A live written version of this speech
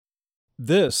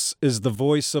This is the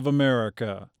voice of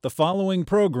America. The following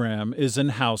program is in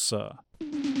Hausa.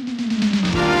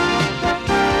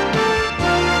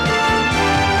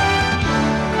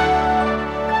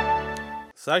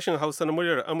 Sashen Hausa na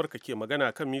muryar Amurka ke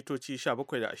magana kan mitoci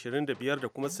 17 da 25 da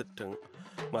kuma 60.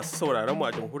 Masu sauraron mu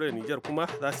a jamhuriyar Nijar kuma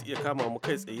za su iya kama mu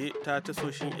kai tsaye ta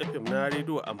tasoshin FM na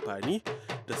rediyo amfani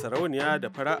da sarauniya da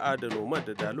fara'a da noma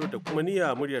da dalo da kuma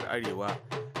niyya muryar Arewa.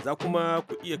 Za kuma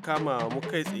ku iya kama mu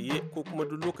kai tsaye ko kuma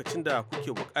duk lokacin da kuke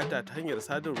bukata ta hanyar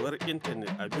sadarwar intanet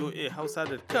a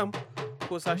voahausa.com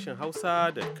ko sashen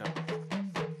hausa.com.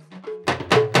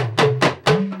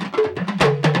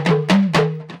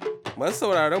 Masu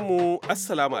sauraron mu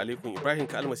Assalamu alaikum, Ibrahim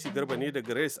Kalmasi Garba ne da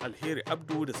Grace Alheri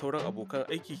Abdu da sauran abokan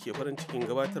aiki ke farin cikin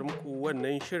gabatar muku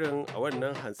wannan shirin a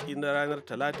wannan hantsi na ranar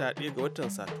Talata 1 ga watan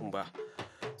Satumba.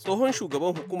 Tsohon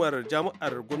shugaban hukumar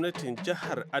jami'ar gwamnatin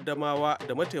jihar Adamawa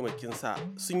da mataimakinsa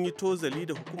sun yi tozali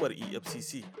da hukumar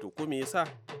EFCC. To ko me yasa?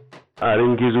 A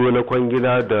gizo na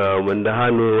kwangila da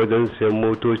mandahano wajen sayan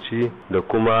motoci da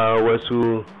kuma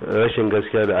wasu rashin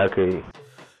gaskiya da aka yi.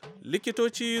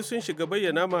 Likitoci sun shiga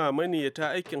bayyana ma maniyata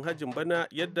aikin hajjin bana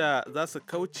yadda za su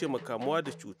kauce makamuwa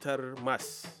da cutar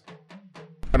mas.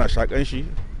 Ana shakan shi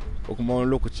ko kuma wani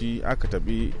lokaci aka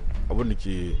tabi abin da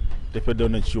ke tafiyar da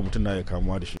wannan ciwo mutum na ya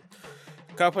kamuwa da shi.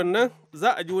 Kafin nan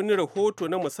za a ji wani rahoto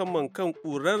na musamman kan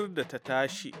ƙurar da ta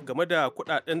tashi game da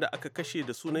kuɗaɗen da aka kashe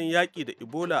da sunan yaƙi da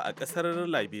Ebola a ƙasar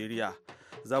Liberia.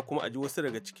 Za kuma a ji wasu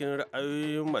daga cikin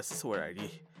ra'ayoyin masu saurare.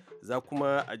 Za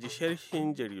kuma a ji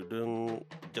sharhin jaridun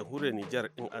jamhuriyar Nijar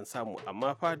in an samu,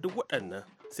 amma fa duk waɗannan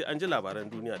sai an ji labaran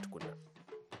duniya tukuna.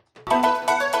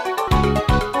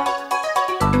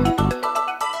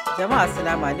 Jama'a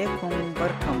assalamu alaikum,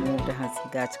 barkamu da hantsi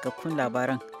ga cikakkun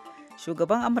labaran.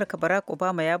 Shugaban Amurka Barack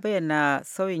Obama ya bayyana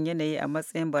sauyin yanayi a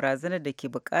matsayin barazanar da ke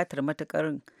buƙatar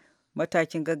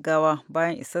matakin gaggawa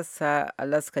bayan isassa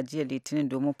Alaska jiya Litinin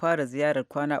domin fara ziyarar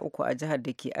kwana 3 a jihar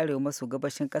da ke arewa maso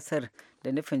gabashin kasar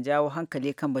da nufin jawo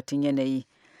hankali kan batun yanayi.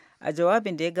 A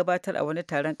jawabin da ya gabatar a wani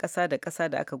taron ƙasa da ƙasa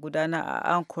da aka gudana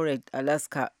a Anchorage,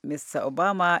 Alaska, Mr.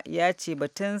 Obama ya ce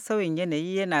batun sauyin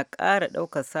yanayi yana ƙara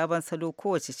ɗaukar sabon salo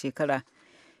kowace shekara.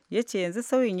 Ya ce yanzu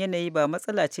sauyin yanayi ba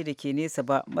matsala ce da ke nesa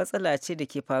ba, matsala ce da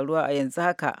ke faruwa a yanzu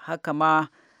haka ma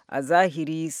a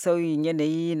zahiri sauyin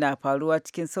yanayi na faruwa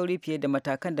cikin sauri fiye da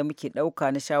matakan da muke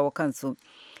ɗauka na shawo kansu.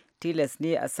 Tilas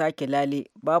ne a sake lale,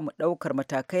 ba mu ɗaukar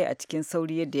matakai a cikin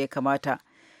sauri yadda ya kamata.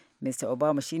 Mr.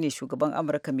 Obama shine shugaban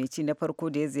Amurka mai ci na farko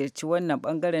da ya ziyarci wannan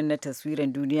bangaren na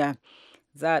taswiran duniya.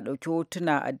 Za a ɗauki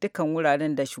hotuna a dukkan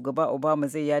wuraren da shugaba Obama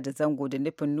zai yada zango da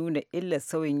nufin nuna illar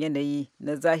sauyin yanayi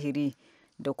na zahiri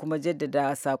da kuma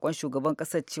jaddada saƙon shugaban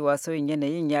ƙasar cewa sauyin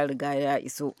yanayin ya riga ya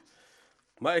iso.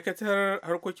 Ma'aikatar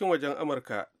harkokin wajen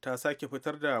Amurka ta sake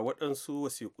fitar da waɗansu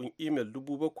wasiƙun imel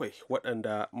 7,000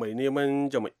 waɗanda mai neman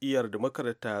jam'iyyar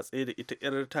Democrat ta tsaye da ita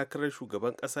 'yar takarar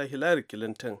shugaban ƙasa Hillary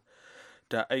Clinton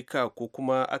ta aika ko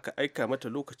kuma aka aika mata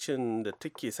lokacin da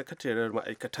take sakatariyar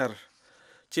ma'aikatar.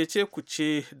 Cece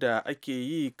kuce da ake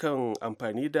yi kan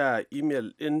amfani da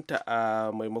imel ɗinta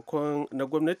a maimakon na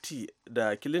gwamnati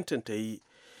da Clinton ta yi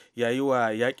yayi wa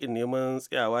yaƙin neman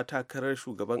tsayawa takarar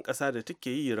shugaban ƙasa da take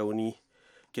yi rauni.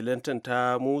 Clinton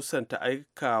ta musanta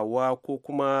aikawa ko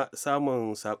kuma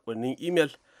samun sakonnin imel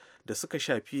da suka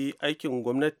shafi aikin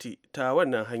gwamnati ta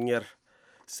wannan hanyar,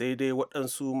 sai dai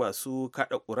waɗansu masu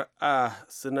kaɗa ƙuri'a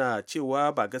suna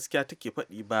cewa ba gaskiya take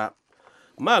faɗi ba.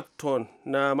 Mark Ton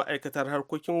na ma'aikatar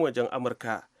harkokin wajen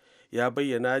Amurka ya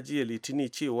bayyana jiya Litini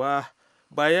cewa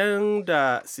bayan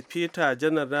da sifeta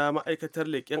janar na ma'aikatar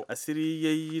leƙen asiri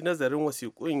ya yi nazarin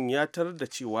wasiƙun ya tar da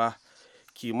cewa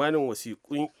kimanin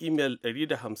wasiƙun imel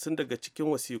 150 daga cikin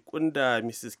wasiƙun da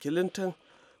Mrs. Clinton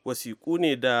wasiƙu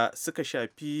ne da suka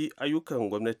shafi ayyukan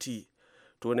gwamnati.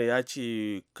 Tona ya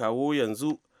ce kawo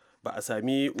yanzu ba a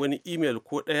sami wani imel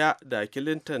ko ɗaya da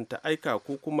Clinton ta aika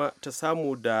ko kuma ta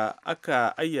samu da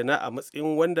aka ayyana a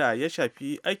matsayin wanda ya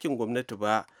shafi aikin gwamnati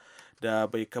ba, da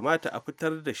bai kamata a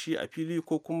fitar da shi a fili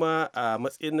ko kuma a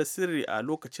matsayin na sirri a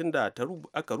lokacin da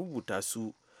aka rubuta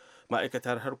su.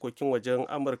 Ma'aikatar harkokin wajen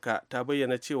Amurka ta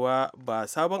bayyana cewa ba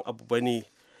sabon abu ba ne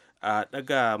a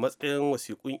daga matsayin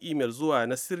wasiƙun imel zuwa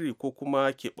na sirri ko kuma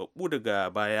keɓaɓɓu daga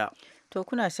baya. To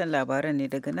kuna shan labaran ne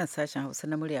daga nan sashen Hausa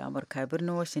na murya Amurka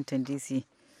birnin Washington DC.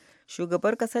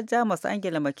 Shugabar ƙasar Jamus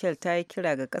Angela Merkel ta yi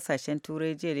kira ga ƙasashen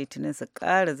Turai jiya Litinin su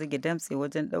ƙara zage damtse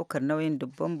wajen ɗaukar nauyin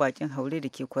dubban bakin haure da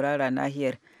ke kurara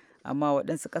nahiyar, amma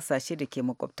waɗansu ƙasashe da ke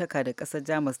makwabtaka da ƙasar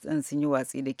Jamus ɗin sun yi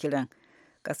watsi da kiran.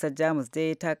 Ƙasar Jamus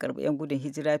dai ta karɓi 'yan gudun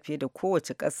hijira fiye da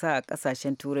kowace ƙasa a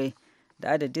ƙasashen Turai da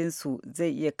adadinsu zai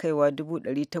iya kaiwa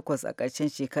 800,000 a ƙarshen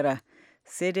shekara.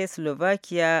 Sai dai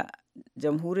Slovakia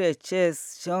jamhuriyar czech,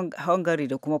 hungary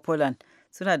da kuma poland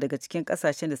suna daga cikin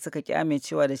kasashen da suka ki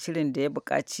amincewa da shirin da ya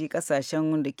buƙaci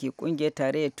kasashen da ke kungiyar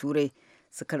tarayyar turai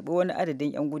su karbi wani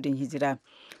adadin 'yan gudun hijira.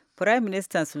 Prime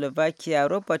Minister Slovakia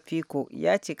Robert Fico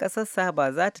ya ce ƙasarsa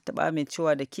ba za ta taɓa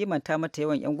amincewa da kimanta mata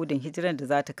yawan 'yan gudun hijiran da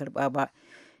za ta karɓa ba.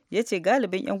 Ya ce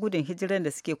galibin 'yan gudun hijiran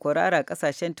da suke kwarara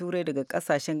ƙasashen turai daga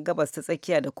ƙasashen gabas ta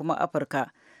tsakiya da kuma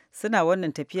Afirka suna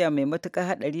wannan tafiya mai matuƙar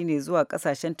haɗari ne zuwa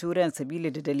ƙasashen turai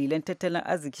sabili da dalilan tattalin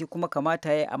arziki kuma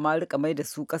kamata ya amma rika mai da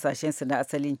su ƙasashensu na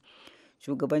asali.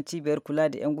 Shugaban cibiyar kula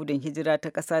da 'yan gudun hijira ta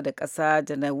ƙasa da ƙasa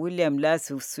Janar William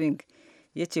Lasu Swing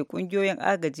ya ce kungiyoyin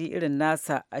agaji irin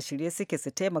nasa a shirye suke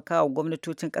su taimaka wa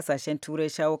gwamnatocin kasashen turai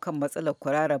shawo kan matsalar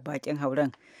kwararar bakin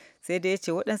hauren, sai da ya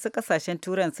ce waɗansu kasashen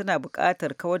turan suna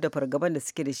buƙatar kawar da fargaban da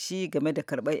suke da shi game da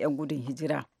karɓar 'yan gudun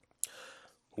hijira.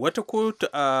 Wata kotu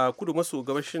a kudu maso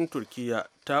gabashin Turkiyya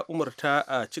ta umarta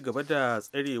a ci gaba da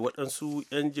tsare waɗansu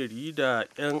 'yan jarida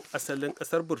 'yan asalin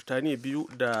ƙasar Burtaniya biyu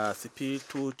da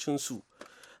sifetocinsu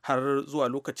har zuwa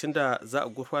lokacin da za a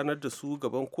gurfanar da su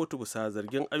gaban kotu bisa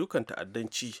zargin ayyukan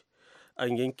ta'addanci.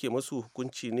 An yanke masu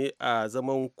hukunci ne a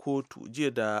zaman kotu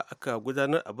jiya da aka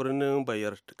gudanar a birnin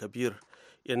Bayar Kabir,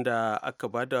 inda aka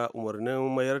ba da umarnin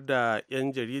mayar da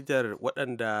 'yan jaridar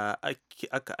waɗanda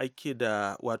aka aike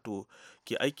da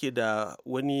ke aike da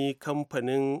wani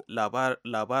kamfanin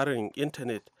labarin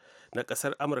intanet na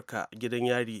ƙasar Amurka gidan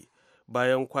yari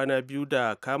bayan kwana biyu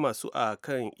da kama su a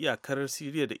kan iyakar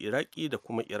Siriya da Iraki da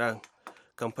kuma Iran.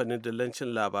 Kamfanin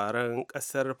dillancin labaran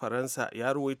ƙasar Faransa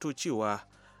ya ruwaito cewa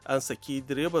an saki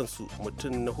direbansu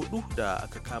mutum na 4 da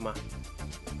aka kama.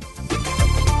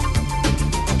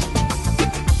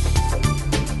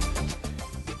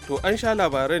 To an sha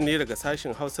labaran ne daga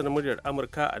sashen Hausa na muryar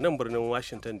Amurka a nan birnin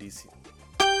Washington DC.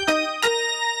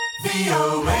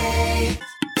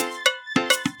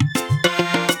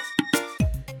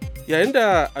 Yayin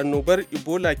da annobar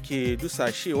Ebola ke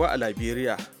dusashewa a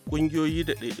Liberia, ƙungiyoyi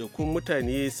da ɗaiɗaikun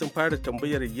mutane sun fara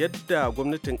tambayar yadda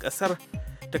gwamnatin ƙasar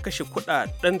ta kashe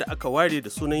kuɗaɗen da aka ware da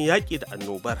sunan yaƙi da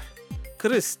annobar.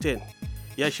 Christine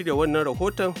ya shirya wannan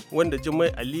rahoton wanda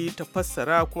Jummai Ali ta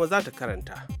fassara kuma za ta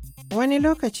karanta. Wani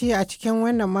lokaci a cikin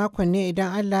wannan makon ne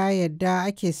idan Allah ya yarda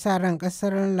ake sa ran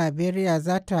ƙasar Liberia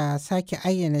za ta sake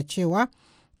ayyana cewa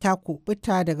ta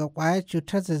kubuta daga ƙwayar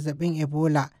cutar zazzabin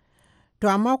Ebola. To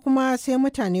amma kuma sai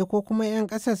mutane ko kuma 'yan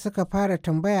ƙasar suka fara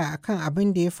tambaya akan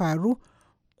abin da ya faru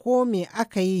ko me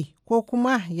aka yi ko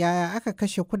kuma yaya aka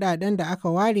kashe kudaden da aka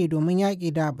ware domin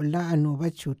yaƙi da bullar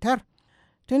annobar cutar.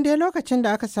 Tun dai lokacin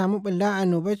da aka samu bullar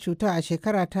annobar cutar a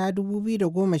shekara ta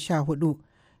 2014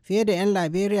 fiye da 'yan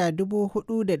Liberia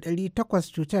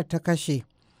 4,800 cutar ta kashe.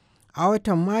 A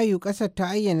watan Mayu ƙasar ta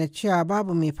ayyana cewa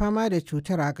babu mai fama da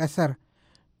cutar a ƙasar.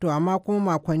 To amma kuma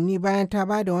makonni bayan ta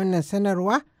ba da wannan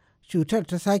sanarwa cutar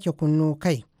ta sake kunno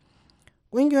kai.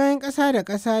 Ƙungiyoyin ƙasa da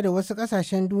ƙasa da wasu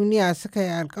ƙasashen duniya suka yi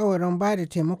alkawarin ba da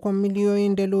taimakon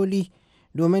miliyoyin daloli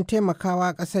domin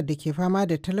taimakawa ƙasar da ke fama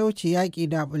da talauci yaƙi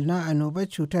da bullar annobar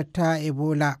cutar ta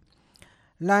Ebola.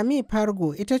 Lami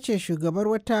Fargo ita ce shugabar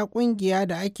wata ƙungiya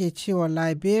da ake cewa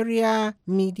Liberia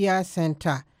Media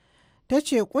Center. Ta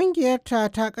ce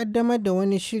ƙungiyarta ta ƙaddamar da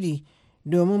wani shiri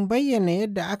domin bayyana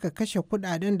yadda aka kashe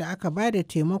kuɗaɗen da aka ba da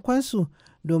taimakonsu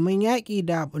domin yaƙi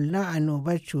da bullar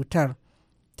annobar cutar.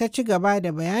 Ta ci gaba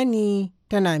da bayani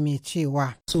tana mai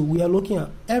cewa. So we are looking at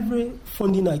every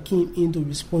funding that came in to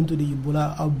respond to the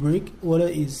Ebola outbreak, whether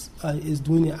is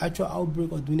doing an actual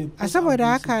outbreak or doing a saboda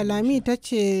haka Lami ta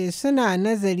ce suna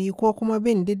nazari ko kuma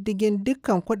bin diddigin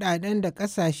dukkan kudaden da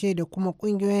kasashe da kuma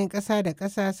kungiyoyin ƙasa da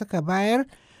ƙasa suka bayar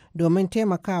domin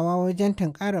taimakawa wajen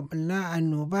tunkarar bullar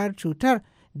annobar cutar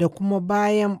da kuma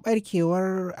bayan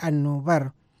barkewar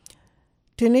annobar.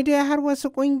 Tuni dai har wasu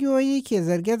ƙungiyoyi ke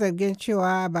zarge-zargen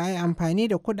cewa ba a yi amfani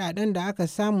da kuɗaɗen da aka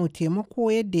samu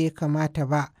taimako yadda ya kamata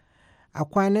ba. A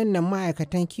kwanan nan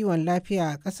ma'aikatan kiwon lafiya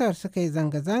a ƙasar suka yi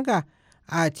zanga-zanga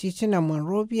a titunan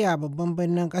Monrovia babban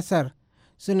birnin ƙasar.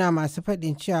 Suna masu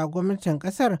faɗin cewa gwamnatin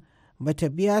ƙasar ba ta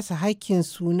biya su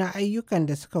haƙƙinsu na ayyukan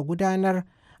da suka gudanar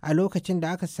a lokacin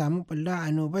da aka samu ɓullar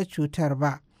annobar cutar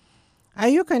ba.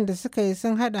 Ayyukan da suka yi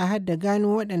sun haɗa da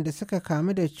gano waɗanda suka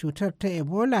kamu da cutar ta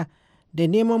Ebola da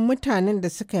neman mutanen da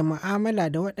suka yi mu'amala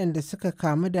da waɗanda suka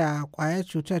kamu da ƙwayar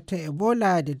cutar ta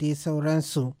Ebola da dai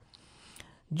sauransu.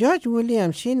 George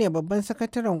Williams shine babban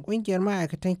sakataren ƙungiyar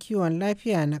ma'aikatan kiwon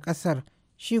lafiya na ƙasar,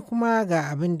 shi kuma ga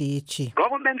abin da ya ce.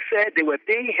 Government said they were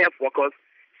paying health workers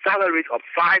salaries of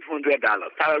 $500,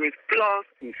 salaries plus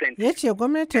incentives. Ya ce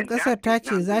gwamnatin ƙasar ta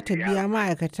ce za ta biya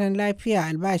ma'aikatan lafiya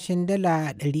albashin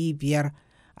dala 500,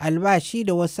 albashi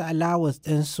da wasu allowance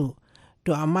ɗinsu.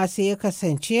 To amma sai ya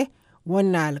kasance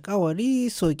wannan alkawari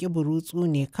soki burutsu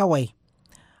ne kawai.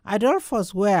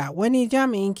 Adolphus Ware wani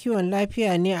jami'in kiwon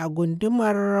lafiya ne a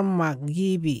gundumar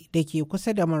Magibi da ke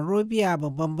kusa da Monrovia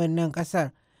babban birnin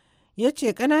kasar. Ya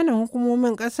ce ƙananan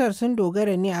hukumomin kasar sun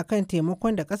dogara ne akan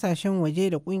taimakon da kasashen waje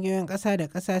da ƙungiyoyin ƙasa da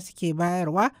ƙasa suke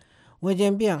bayarwa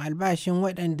wajen biyan albashin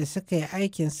waɗanda suka yi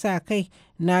aikin sa kai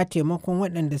na taimakon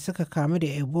waɗanda suka kamu da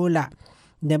Ebola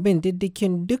da bin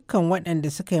diddikin dukkan waɗanda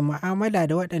suka yi mu'amala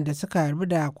da waɗanda suka harbu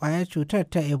da ƙwayar cutar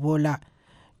ta Ebola.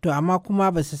 To amma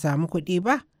kuma ba su samu kuɗi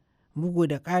ba. Bugu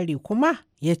da ƙari kuma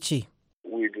ya ce,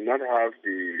 We do not have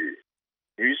the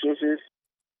resources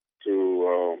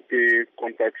to pay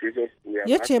contractors.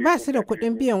 Ya ce ba su da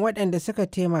kuɗin biyan waɗanda suka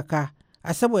taimaka,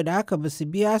 a saboda haka ba su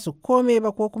biya su kome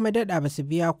ba ko kuma daɗa ba su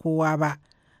biya kowa ba.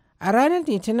 A ranar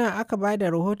Litinin aka ba da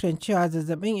rahoton cewa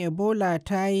zazzabin Ebola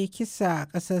ta yi kisa a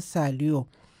ƙasar Saliyo,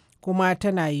 kuma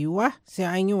tana yiwuwa sai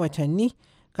an yi watanni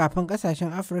kafin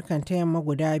ƙasashen Afirka ta yamma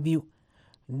guda biyu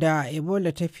da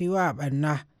Ebola ta fi wa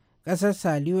ɓarna, ƙasar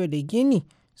Saliyo da Gini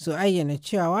su ayyana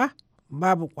cewa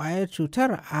babu ƙwayar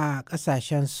cutar a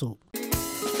ƙasashensu.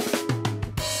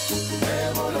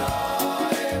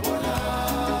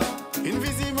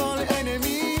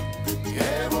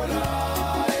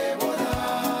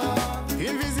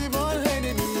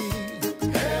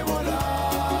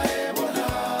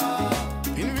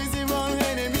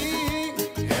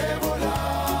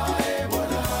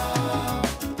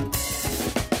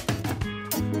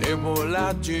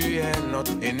 Tu es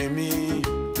notre ennemi.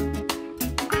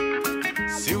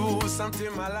 Si vous vous sentez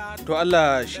malade. To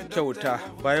Allah shi kyauta,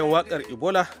 bayan waƙar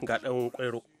Ebola ga ɗan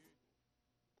ƙwairo.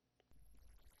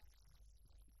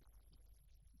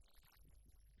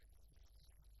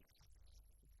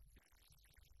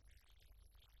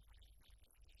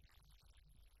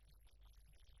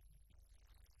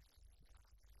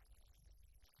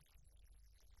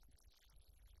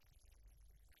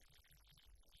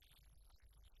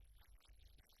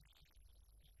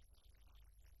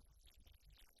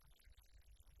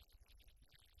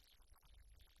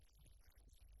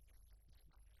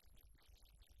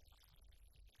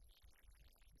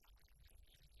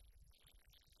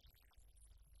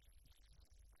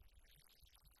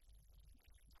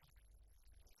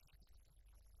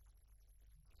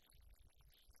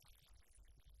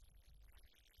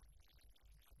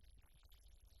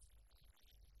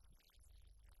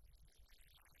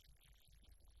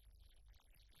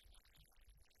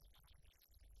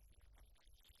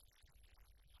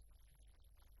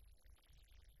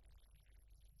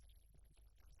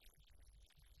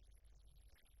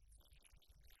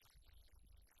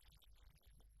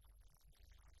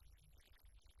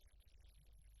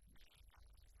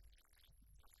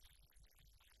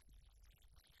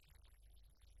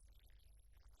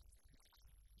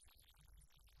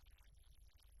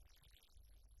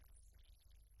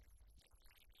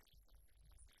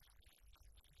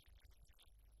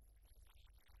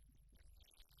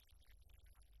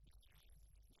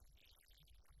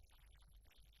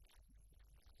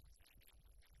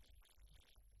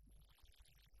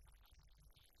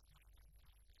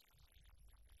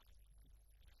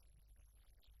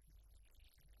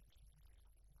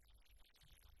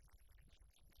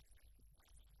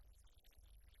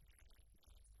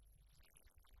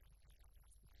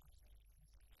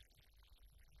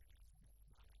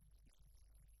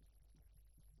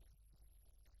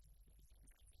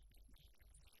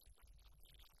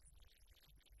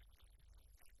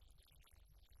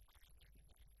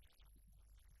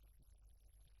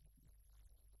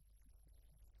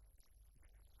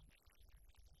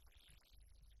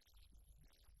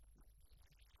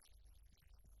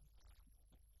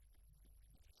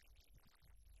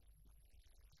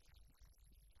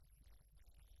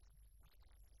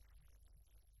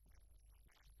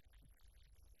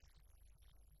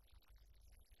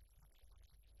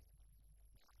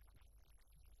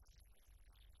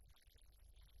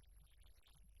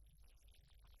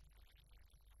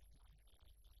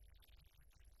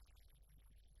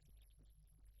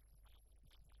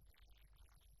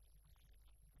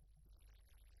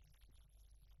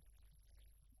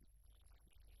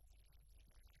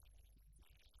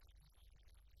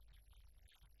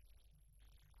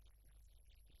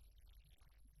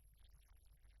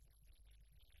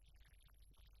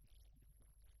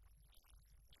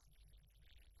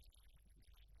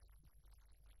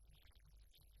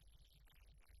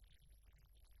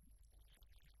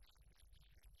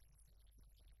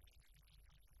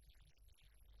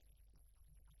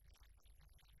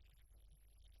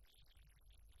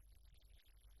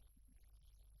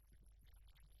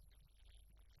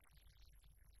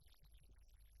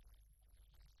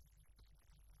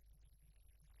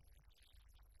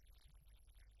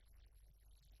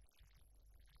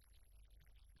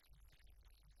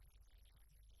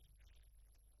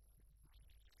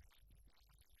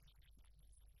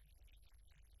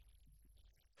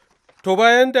 To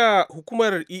bayan da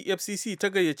hukumar EFCC ta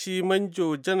gayyaci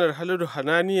Manjo Janar Haladu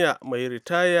Hananiya mai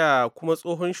ritaya kuma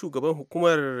tsohon shugaban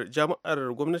hukumar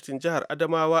jami'ar gwamnatin jihar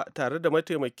Adamawa tare da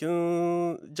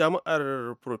mataimakin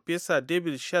jami'ar Profesa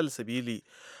David Shal Sabili,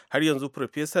 har yanzu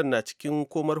Profesan na cikin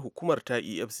komar hukumar ta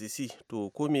EFCC. To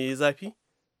ko me ya zafi?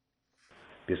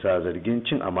 Bisa zargin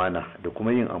cin amana da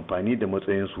kuma yin amfani da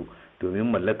matsayinsu domin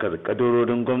mallakar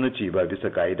kadarorin gwamnati ba bisa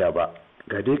ka'ida ba.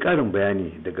 Ga dai ƙarin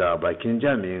bayani daga bakin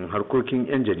jami'in harkokin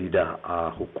 'yan jarida a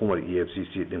hukumar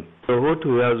EFCC din.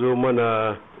 Rahoto ya zo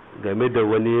mana game da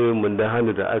wani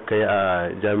mundahani da aka yi a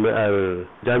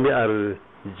jami'ar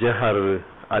jihar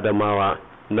Adamawa,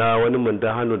 na wani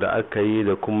mundahano da aka yi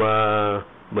da kuma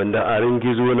banda'arin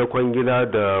gizo na kwangila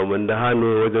da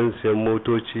mundahano wajen siyan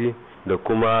motoci da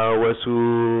kuma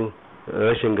wasu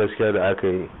rashin gaskiya da aka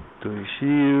yi. To shi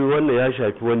wannan ya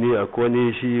shafi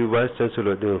wani shi vice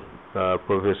chancellor din,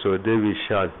 Professor David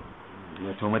Shal,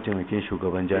 wato mataimakin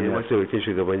shugaban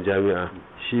jami'a.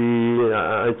 Shi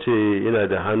an ce yana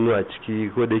da hannu a ciki,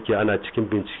 ko da yake ana kan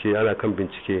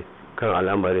bincike kan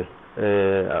al'amarin.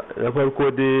 Na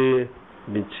farko dai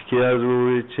bincike ya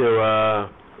zo cewa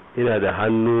yana da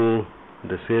hannu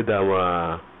da sai da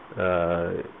ma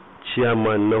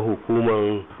chairman na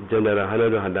hukumar General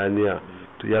Haladu Hananiya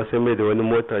ya sai mai da wani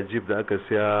mota jeep da aka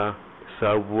siya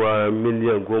sabuwa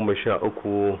miliyan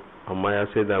 13, amma ya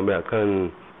sai da mai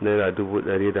akan naira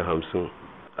 150.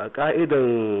 A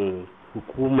ka'idan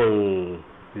hukumar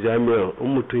jami'an, in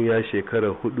mutum ya shekara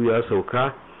 4 ya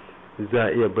sauka za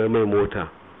a iya bai mai mota.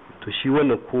 To shi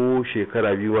wannan ko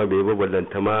shekara 2 bai ba,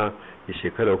 ballanta ma ya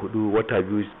shekara 4 wata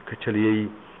 2 kacal yayi,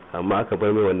 amma aka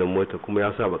bai mai wannan mota kuma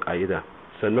ya saba ka'ida.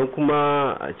 Sannan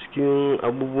kuma a cikin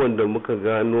abubuwan da muka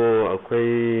gano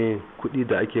akwai kuɗi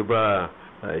da ake ba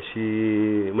shi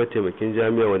mataimakin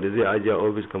jami'a wanda zai ajiye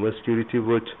office kamar security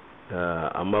vote,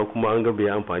 amma kuma an ga bai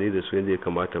amfani da su yadda ya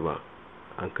kamata ba,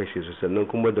 an kashe su. Sannan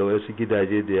kuma da wasu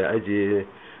gidaje da ya ajiye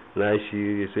na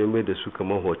shi sai mai da su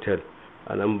kamar hotel,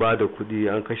 a nan ba da kuɗi,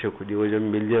 an kashe kuɗi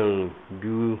wajen miliyan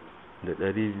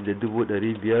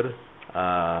 2,500,000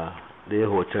 a ɗaya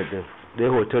hotel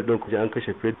din kuma an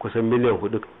kashe kusan miliyan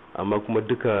 4, amma kuma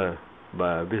duka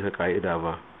ba bisa ka'ida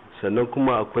ba. Sannan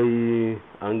kuma akwai,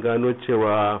 an gano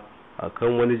cewa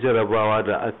akan wani jarabawa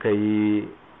da aka yi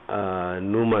a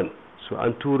Numan, so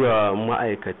an tura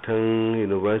ma'aikatan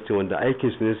university wanda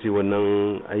aikin su ne su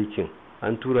wannan aikin,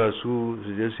 an tura su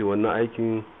je su wannan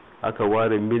aikin, aka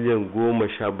ware miliyan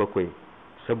 17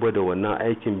 saboda wannan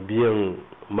aikin biyan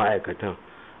ma'aikatan,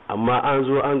 amma an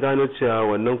zo an gano cewa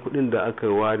wannan kudin da aka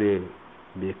ware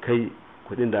bai kai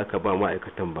kudin da aka ba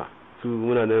ma'aikatan ba. Su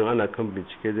muna nan ana kan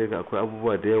bincike, dai akwai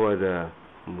abubuwa da yawa da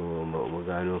mu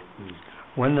gano.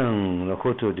 Wannan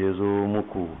rahoto da ya zo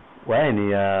muku, waye ne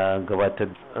ya gabatar?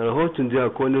 Rahoton jiya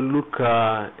ko ne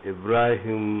Luka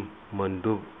Ibrahim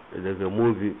Mandub daga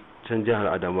Mubi can jihar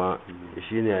Adama,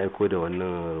 shi ne ya aiko da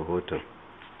wannan rahoton.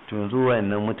 To yanzu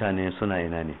wayannan mutane suna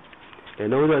ina ne?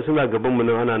 Na wajen suna gaban mu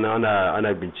nan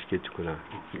ana bincike tukuna.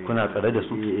 Kuna tsare da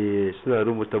su? Suna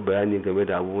rubuta bayani game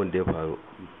da abubuwan da ya faru.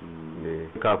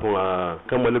 Kafin a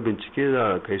kammala bincike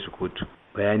za a kai su kotu.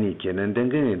 Bayani kenan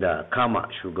dangane da kama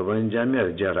shugaban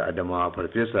jami'ar jihar Adamawa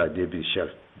Farfesa David Shal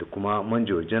da kuma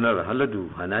Manjo Janar Haladu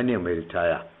Hananiya mai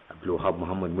ritaya. Abdulwahab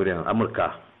Muhammad, muryar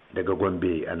Amurka daga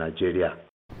Gombe a Najeriya.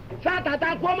 Sata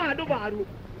ta koma dubaru,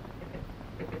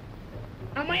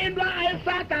 amma in don a yi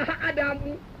sata har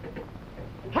damu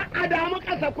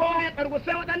ƙasa kowa ya ƙargu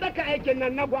sai waɗanda ka aikin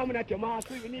nan na gwamnati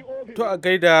masu yi ofis. To a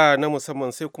gaida na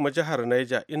musamman sai kuma jihar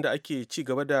Niger, inda ake ci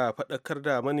gaba da faɗakar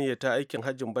da maniyyata aikin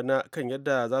hajjin bana kan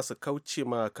yadda za su kauce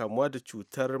ma kamuwa da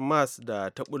cutar mas da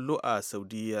ta bullo a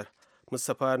Saudiya.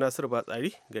 Mustapha Nasir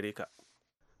Batsari gare ka.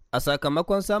 A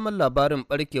sakamakon samun labarin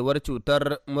barkewar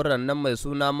cutar muran nan mai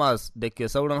suna mas da ke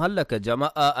saurin hallaka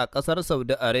jama'a a ƙasar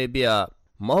Saudi Arabia,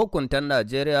 mahukuntan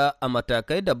Najeriya a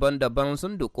matakai daban-daban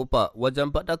sun dukufa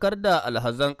wajen faɗakar da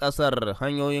alhazan ƙasar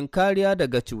hanyoyin kariya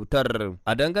daga cutar.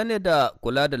 A dangane da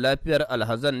kula da lafiyar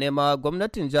alhazan nema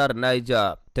gwamnatin jihar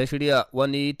Niger ta shirya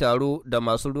wani taro da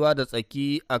masu ruwa da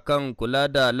tsaki akan kula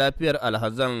da lafiyar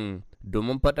alhazan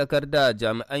domin faɗakar da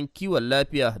jami'an kiwon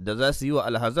lafiya da za su yi wa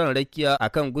alhazan rakiya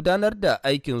akan gudanar da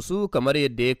aikinsu kamar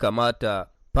yadda ya kamata.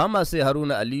 Fama sai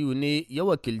Haruna Aliyu ne ya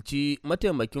wakilci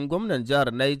mataimakin gwamnan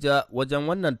jihar Niger wajen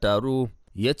wannan taro,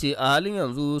 ya ce a halin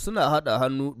yanzu suna haɗa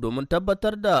hannu domin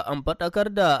tabbatar da an faɗakar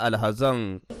da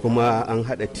alhazan. Kuma an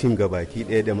haɗa tim gabaki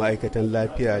ɗaya da ma'aikatan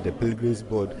lafiya da Pilgrims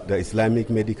Board da Islamic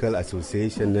Medical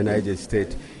Association na Niger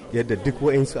State, yadda duk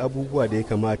wa'insu abubuwa da ya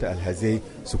kamata alhazai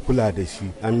su kula da shi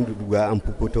an riga an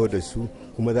fito da su,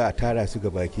 kuma za a tara su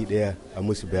gabaki ɗaya a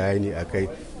musu bayani a kai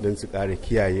don su ƙara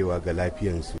kiyayewa ga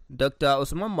lafiyansu. Dr.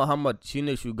 Usman Muhammad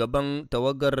shine shugaban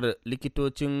tawagar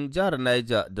likitocin jihar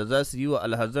Niger da za su yi wa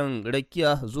alhazan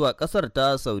rakiya zuwa ƙasar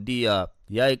ta Saudiya.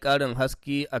 Ya yi ƙarin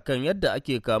haske akan yadda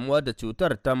ake kamuwa da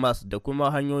cutar ta mas da kuma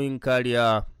hanyoyin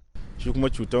kariya. Shi kuma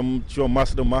cutar ciwon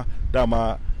mas din ma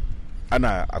dama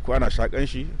ana shakan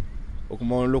shi ko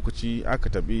kuma wani lokaci aka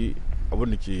tabi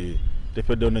abin da ke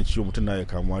tafiyar da wannan ciwo mutum na ya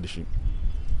kamuwa da shi.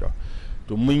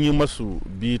 To mun yi masu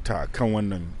bita kan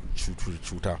wannan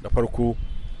cuta. Da farko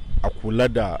a kula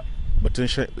da batun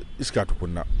shan iska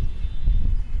tukunna,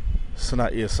 suna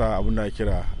iya sa abin da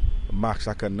kira mask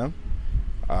hakan nan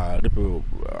a rufe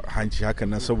hanci hakan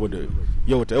nan saboda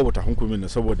yawata hunkumin nan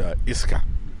saboda iska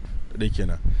da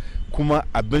kenan. Kuma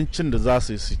abincin da za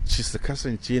su ci su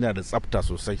kasance yana da tsafta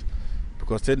sosai,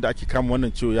 because yadda ake kama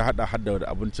wannan ciwo ya hada da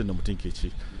abincin da mutum ke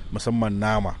ci, musamman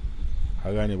nama,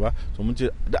 ka gane ba. So mun ce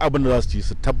da abin da za su ci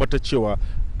su tabbatar cewa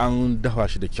an dafa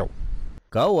shi da kyau.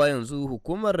 Kawowa yanzu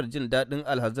hukumar jin daɗin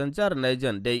alhazan jihar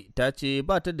Niger dai ta ce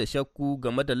ba ta da shakku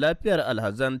game da lafiyar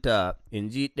alhazanta, in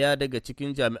ji ɗaya daga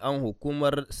cikin jami'an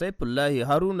hukumar Saifullahi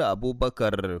Haruna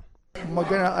Abubakar.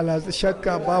 Magana alhazan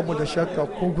shakka babu da shakka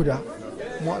ko guda.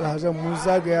 Mu alhazan mun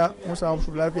zagaya mun samu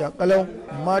su lafiya kalau,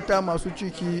 mata masu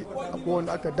ciki akwai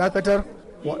wanda aka dakatar,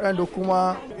 waɗanda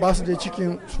kuma ba su da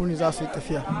cikin su ne za su yi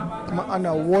tafiya. Kuma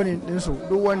ana warning ɗinsu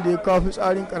duk wanda ya kawo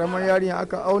fitsarin ƙaramar yarinya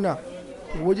aka auna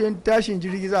wajen tashin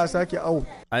jirgi za a sake awo.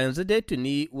 A yanzu dai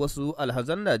tuni wasu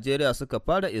alhazan Najeriya suka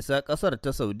fara isa ƙasar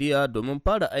ta Saudiya domin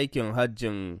fara aikin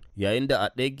hajjin, yayin da a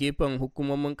ɗaya gefen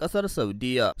hukumomin ƙasar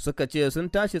Saudiya suka ce sun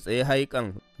tashi tsaye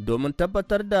haikan domin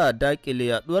tabbatar da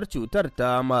daƙile yaɗuwar cutar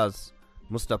ta mas.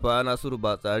 Mustapha Nasiru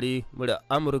Batsari, murya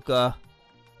Amurka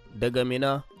daga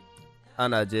Mina a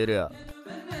Najeriya.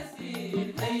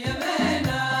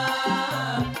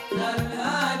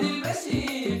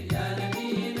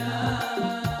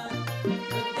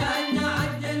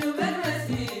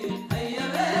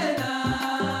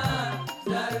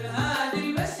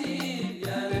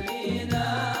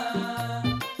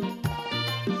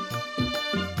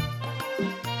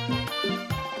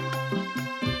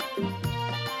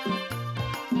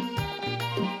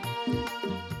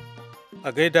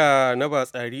 A gaida na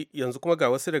Batsari, yanzu kuma ga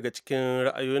wasu daga cikin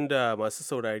ra'ayoyin da masu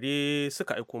saurare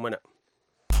suka aiko mana.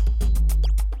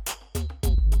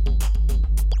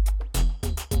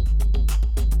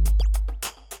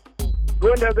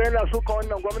 Wanda ga yana suka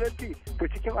wannan gwamnati to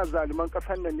cikin azzaluman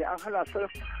ƙasar nan ne, an hana su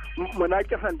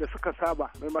munakisan da suka saba.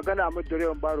 Mai magana mu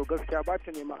direban baro gaskiya ba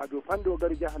ta nema ado fandogar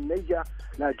jihar Niger,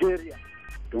 Najeriya.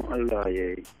 Don Allah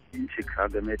ya bincika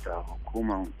game da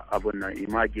hukumar abun nan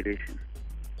immigration.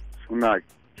 Suna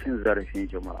cin zarafin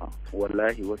jama'a,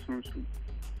 wallahi wasunsu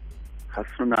har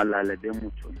suna lalaben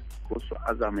mutum ko su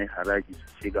aza mai haraji su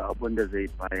ce ga abin da zai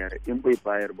bayar, in bai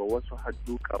bayar ba wasu har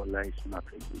duka wallahi suna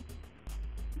kai.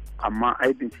 Amma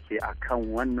ai bincike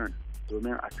akan wannan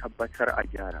domin a tabbatar a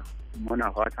gyara. Muna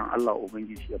fatan Allah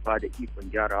Ubangiji ya bada ikon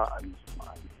gyarawa a musu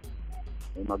ma'ani.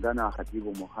 Mai magana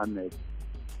Habibu Muhammad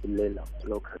Lela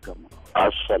Lokar Gama.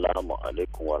 Assalamu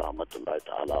alaikum wa rahmatullahi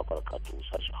ta'ala wa barakatuhu.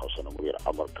 Sashen Hausa na muryar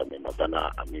Amurka, mai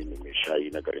magana Aminu mai shayi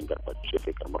na garin Garbace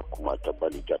da kamar kuma ta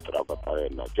Balija Taraba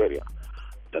tarayyar Najeriya.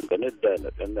 Dangane da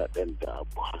naɗen da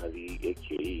Buhari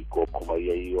yake yi ko kuma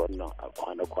ya yi wannan a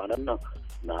kwana-kwanan nan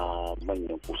na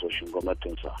manyan kusoshin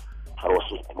gwamnatinsa, har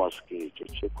wasu kuma suke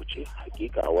cece-kuce.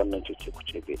 Hakika wannan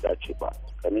cece-kuce bai dace ba,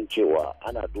 ganin cewa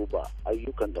ana duba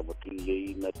ayyukan da mutum ya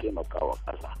yi na taimakawa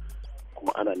ƙasa,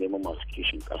 kuma ana neman masu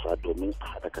kishin ƙasa domin a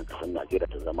haɗa kan ƙasar Najeriya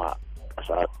ta zama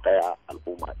ƙasa ɗaya,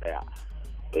 al'umma ɗaya.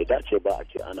 Bai dace ba a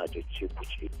ce ana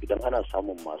cece-kuce. Idan ana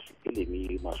samun masu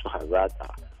ilimi, masu hazaƙa,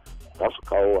 za su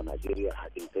kawo wa Najeriya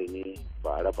haɗin kai ne,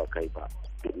 ba raba kai ba.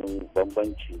 Domin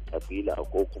bambancin ƙabila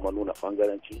ko kuma nuna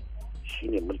ɓangaranci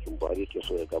shine mulkin Buhari ke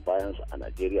so ya ga bayansa a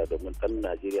Najeriya, domin ɗan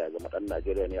Najeriya zama ɗan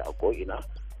Najeriya ne a ko'ina,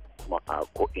 kuma a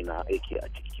ko'ina yake a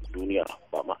cikin duniya,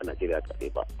 ba ma a Najeriya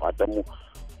kaɗai ba. Fatanmu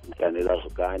mutane za su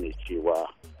gane cewa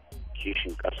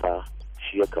kishin ƙasa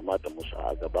shi ya kamata mu sa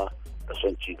a gaba, da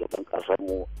son ci gaban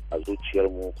ƙasarmu a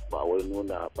zuciyarmu, ba wai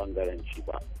nuna ɓangaranci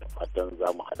ba. Da fatan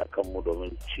za mu haɗa kanmu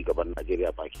domin ci gaban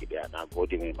Najeriya baki ɗaya. Na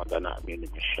gode. Mai magana Aminu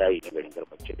mai shayi na garin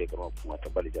Garbace da gama kuma ta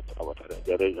Balija ta Abata da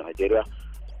Jaridu Najeriya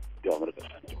da Amurka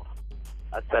Sanjima.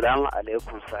 Assalamu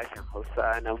alaikum, sashen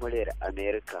Hausa na muryar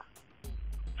Amerika.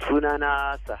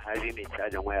 Sunana Sahabi mai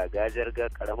cajin waya gajar ga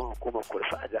karamar hukumar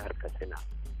Kurfa a jihar Katsina.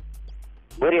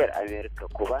 Muryar Amerika,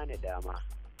 ku bani dama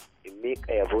in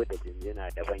miƙa yabo da jinjina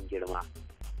da ban girma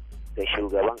ga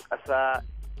shugaban ƙasa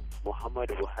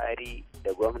Muhammadu Buhari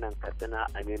da gwamnan Katsina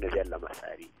Aminu Bello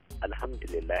Masari.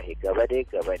 Alhamdulillah, gaba dai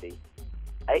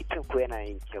aikin ku yana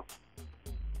yin kyau.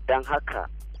 Don haka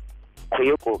ku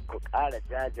yi ku ƙara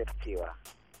jajircewa.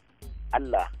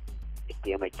 Allah ya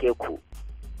taimake ku,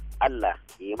 Allah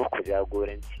ya yi muku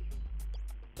jagoranci.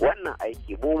 Wannan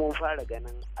aiki mun fara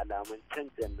ganin alamun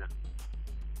canjin nan.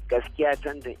 Gaskiya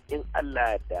canjin in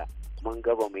Allah da mun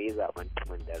gaba mu yi zaben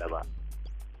tumin dare ba.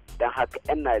 Don haka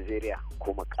 'yan Najeriya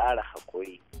kuma ƙara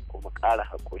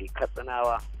haƙuri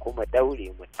Katsinawa kuma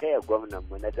daure mu taya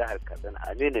gwamnanmu na jihar Katsina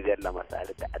Aminu Bello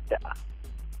Masari da addu'a.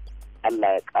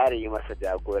 Allah ya ƙara yi masa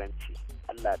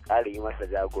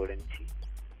jagoranci,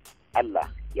 Allah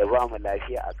ya ba mu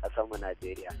lafiya a ƙasarmu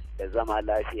Najeriya da zama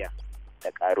lafiya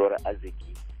da ƙaruwar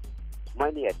arziki.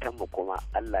 Maniyatanmu kuma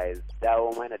Allah ya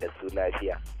dawo mana da su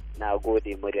lafiya. Na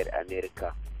gode muryar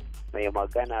Amerika. Mai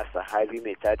magana sahabi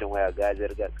mai cajin waya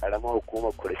gajar ga karamar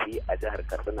hukumar kurfi a jihar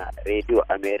Katsina, Radio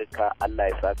America. Allah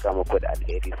ya saka muku da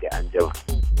alheri, sai an jima.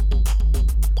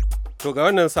 To ga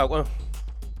wannan saƙon.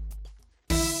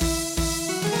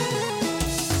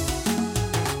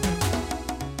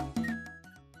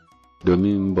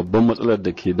 Domin babban matsalar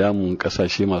da ke damun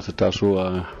kasashe masu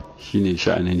tasowa shine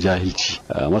sha'anin jahilci.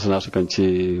 Masana sukan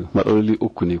ce matsaloli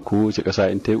uku ne, ko wace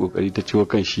ƙasa in ta yi ƙoƙari ta ciwo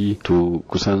kan shi to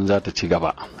kusan za ta ci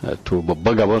gaba. To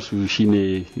babban gaban su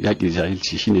shine yaƙi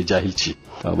jahilci, shine jahilci.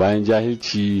 Bayan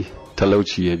jahilci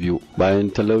talauci ya biyo, bayan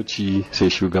talauci sai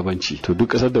shugabanci. To duk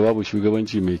ƙasar da babu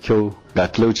shugabanci mai kyau, ga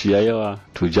talauci ya yawa,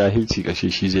 to jahilci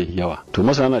ƙashe shi zai yawa. To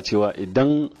masana cewa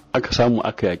idan aka samu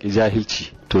aka yaƙi jahilci,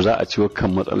 to za a ciwo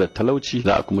kan matsalar talauci,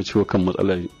 za a kuma ciwo kan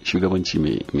matsalar shugabanci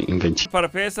mai inganci.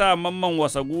 Farfesa Mamman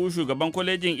Wasagu, shugaban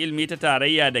kwalejin ilmi ta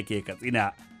tarayya da ke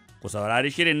Katsina. Ku saurari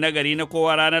shirin nagari na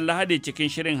kowa ranar Lahadi cikin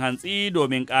shirin hantsi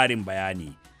domin ƙarin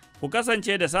bayani. Ku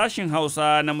kasance da sashin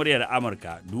Hausa na muryar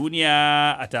Amurka,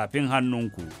 duniya a tafin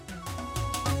hannunku.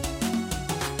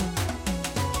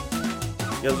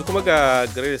 Yanzu kuma ga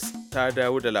Grace ta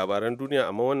dawo da labaran duniya,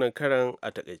 amma wannan karan a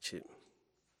takaice.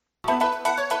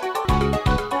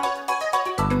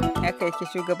 Haka yake,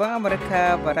 shugaban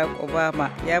Amurka Barack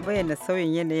Obama ya bayyana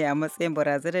sauyin yanayi a matsayin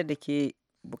barazanar da ke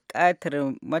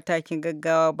buƙatar matakin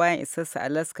gaggawa bayan isarsa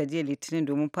Alaska jiya Litinin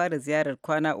domin fara ziyarar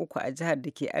kwana uku a jihar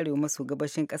da ke arewa maso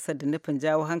gabashin ƙasar da nufin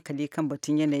jawo hankali kan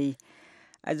batun yanayi.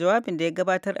 A jawabin da ya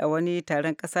gabatar a wani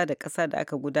taron ƙasa da ƙasa da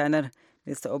aka gudanar,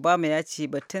 Mr. Obama ya ce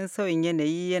batun sauyin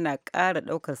yanayi yana ƙara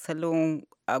ɗaukar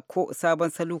sabon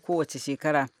salo kowace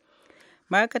shekara.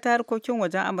 Ma'aikatar harkokin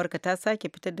wajen Amurka ta sake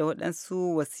fitar da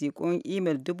waɗansu wasiƙun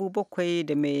imel 7,000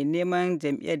 da mai neman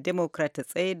jam'iyyar Democrat ta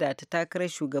tsaida ta takarar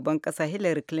shugaban ƙasa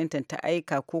Hillary Clinton ta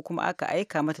aika ko kuma aka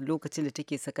aika mata lokacin da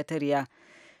take sakatariya.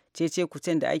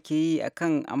 Cece-kucen da ake yi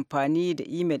akan amfani da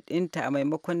imel ɗinta a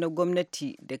maimakon na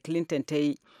gwamnati da Clinton ta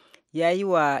yi ya yi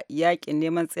wa yaƙin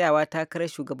neman tsayawa takarar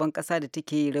shugaban ƙasa da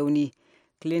take yi rauni.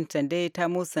 Clinton dai ta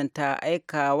musanta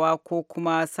aikawa ko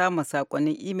kuma samun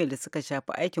sakonnin imel da suka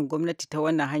shafi aikin gwamnati ta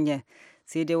wannan hanyar,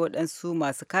 sai dai waɗansu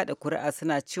masu kada kuri'a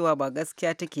suna cewa ba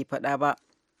gaskiya take faɗa ba.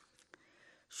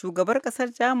 Shugabar ƙasar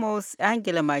Jamus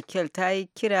Angela Merkel ta yi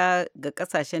kira ga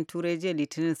ƙasashen Turai jiya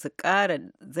Litinin su ƙara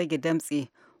zage damtse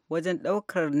wajen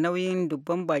ɗaukar nauyin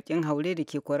dubban bakin haure da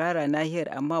ke kwarara nahiyar,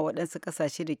 amma waɗansu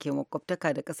ƙasashe da ke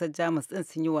makwabtaka da ƙasar Jamus ɗin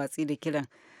sun yi watsi da kiran.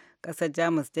 Ƙasar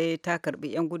Jamus dai ta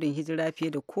karɓi 'yan gudun hijira fiye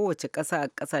da kowace ƙasa a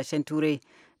ƙasashen Turai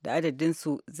da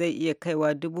adadinsu zai iya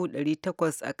kaiwa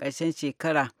 800,000 a ƙarshen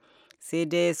shekara. Sai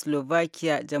dai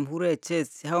Slovakia, Jamhuriyar Czech,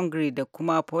 Hungary da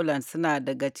kuma Poland suna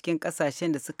daga cikin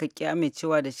ƙasashen da suka ƙi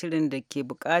amincewa da shirin da ke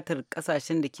buƙatar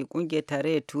ƙasashen da ke ƙungiyar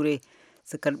tarayyar Turai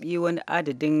su karɓi wani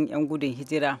adadin 'yan gudun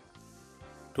hijira.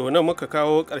 To nan muka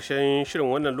kawo ƙarshen shirin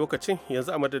wannan lokacin,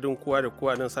 yanzu a madadin kowa da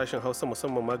kowa nan sashen Hausa,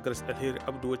 musamman ma Grace Alheri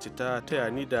Abdu wacce ta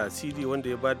taya ni da CD wanda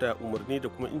ya bada umarni da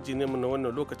kuma injiniyanmu na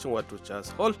wannan lokacin wato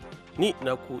Charles Hall, ni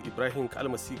naku Ibrahim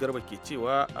Kalmasi Garba ke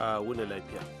cewa a wuni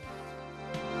lafiya.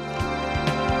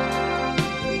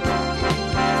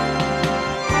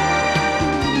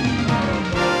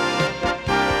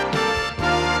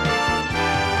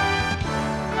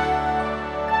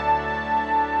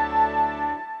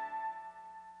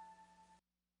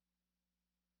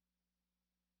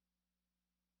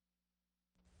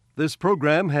 This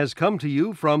program has come to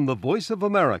you from the Voice of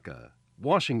America,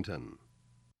 Washington.